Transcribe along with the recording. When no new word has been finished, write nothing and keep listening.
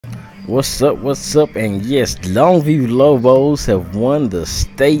What's up? What's up? And yes, Longview Lobos have won the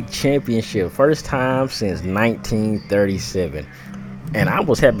state championship, first time since 1937, and I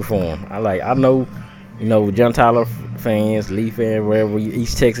was happy for them. I know, John Tyler fans, Lee fans, wherever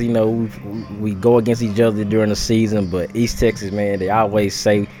East Texas, we go against each other during the season, but East Texas, man, they always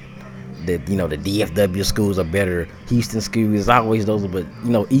say that the DFW schools are better, Houston schools always those, but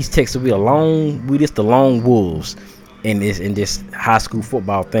East Texas we just the lone wolves in this high school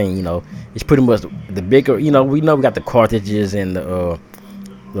football thing. It's pretty much the bigger. We know we got the Carthages and the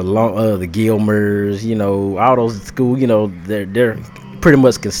Gilmers. All those schools. They're pretty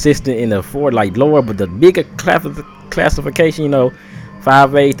much consistent in the four like lower, but the bigger classification.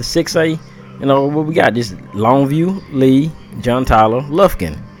 5A to 6A. What we got? Just Longview, Lee, John Tyler,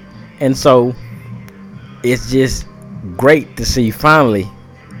 Lufkin, and so it's just great to see finally.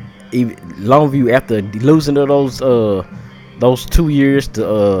 Longview, after losing to those 2 years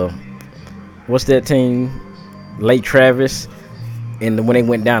to what's that team, Lake Travis, and when they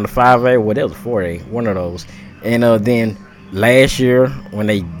went down to 5A, well, that was 4A, one of those, and then last year when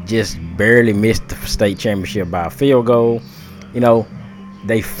they just barely missed the state championship by a field goal,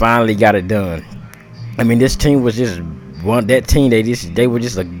 they finally got it done. I mean, this team was just that team. They were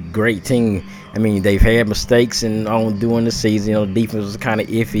just a great team. I mean, they've had mistakes on during the season. Defense was kind of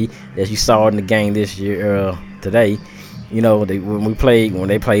iffy, as you saw in the game this year today. When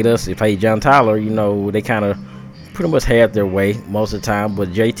they played us, they played John Tyler. They kind of pretty much had their way most of the time, but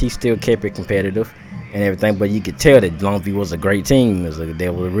JT still kept it competitive and everything. But you could tell that Longview was a great team. They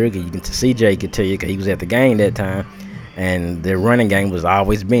were really good. You can CJ could tell you because he was at the game that time, and their running game was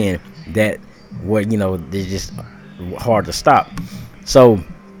always been that. They're just hard to stop. So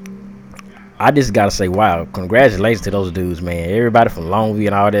I just gotta say, wow, congratulations to those dudes, man. Everybody from Longview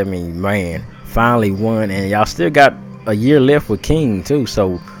and all that. I mean, man, finally won, and y'all still got a year left with King too.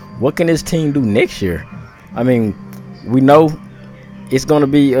 So what can this team do next year? I mean, we know it's gonna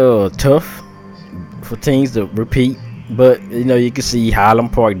be tough for teams to repeat, but you can see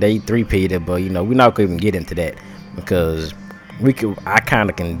Highland Park, they three-peated, but we're not gonna even get into that because I kind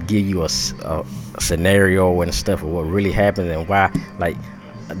of can give you a scenario and stuff of what really happened and why.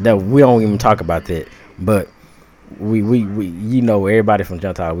 That we don't even talk about that, but we everybody from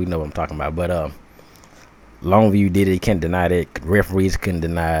John Tyler, we know what I'm talking about. But Longview did it. You can't deny that. Referees couldn't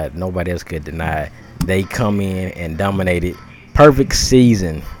deny it. Nobody else could deny it. They come in and dominated. Perfect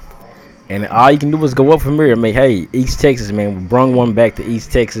season, and all you can do is go up from here. I mean, hey, East Texas, man, we brung one back to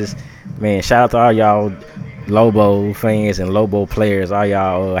East Texas, man. Shout out to all y'all Lobo fans and Lobo players. All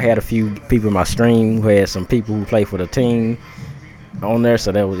y'all. I had a few people in my stream who had some people who play for the team on there,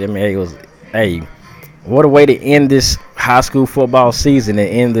 so that was, hey, what a way to end this high school football season and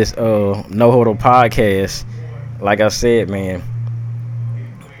end this No Huddle podcast. Like I said, man,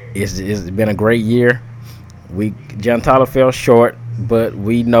 it's been a great year. John Tyler fell short, but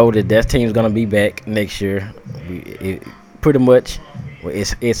we know that team's gonna be back next year.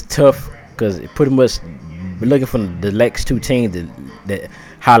 It's tough because it pretty much we're looking for the next two teams that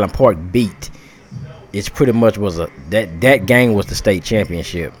Highland Park beat. It's pretty much that game was the state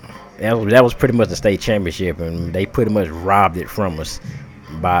championship. That was pretty much the state championship, and they pretty much robbed it from us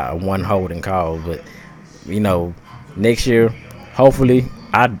by one holding call. But next year, hopefully,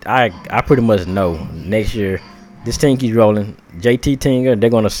 I pretty much know next year this team keeps rolling. JT Tinger, they're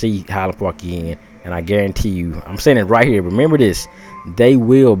gonna see Highland Park again, and I guarantee you, I'm saying it right here. Remember this: they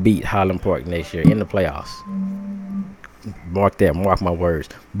will beat Highland Park next year in the playoffs. Mark my words.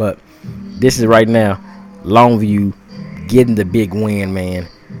 But this is right now, Longview getting the big win, man.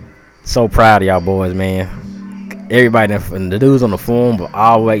 So proud of y'all boys, man. Everybody and the dudes on the forum, but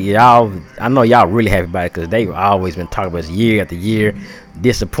always y'all. I know y'all really happy about it because they've always been talking about this year after year,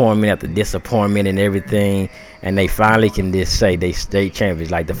 disappointment after disappointment and everything. And they finally can just say they state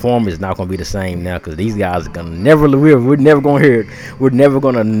champions. Like the forum is not gonna be the same now because these guys are gonna we're never gonna hear it. We're never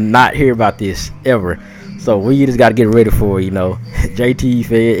gonna not hear about this ever. So we just gotta get ready for it, JT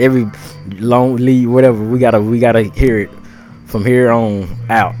fed every long lead, whatever. We gotta hear it from here on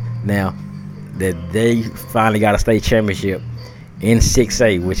out. Now that they finally got a state championship in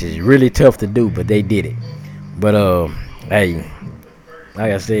 6A, which is really tough to do, but they did it. But hey,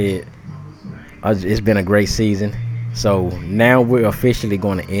 like I said, it's been a great season. So now we're officially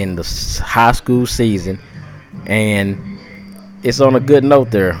going to end the high school season, and it's on a good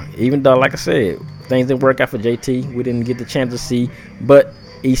note there. Even though, like I said, things didn't work out for JT. We didn't get the chance to see. But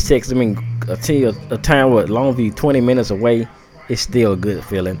East Texas, a town with Longview 20 minutes away, it's still a good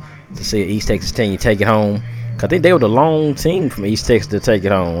feeling to see an East Texas team take it home. Because I think they were the lone team from East Texas to take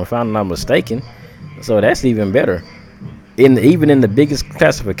it home, if I'm not mistaken. So that's even better. even in the biggest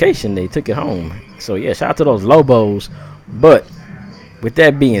classification, they took it home. So yeah, shout out to those Lobos. But with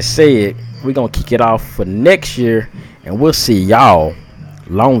that being said, we're gonna kick it off for next year, and we'll see y'all,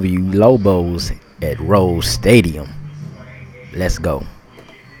 Longview Lobos, at Rose Stadium. Let's go.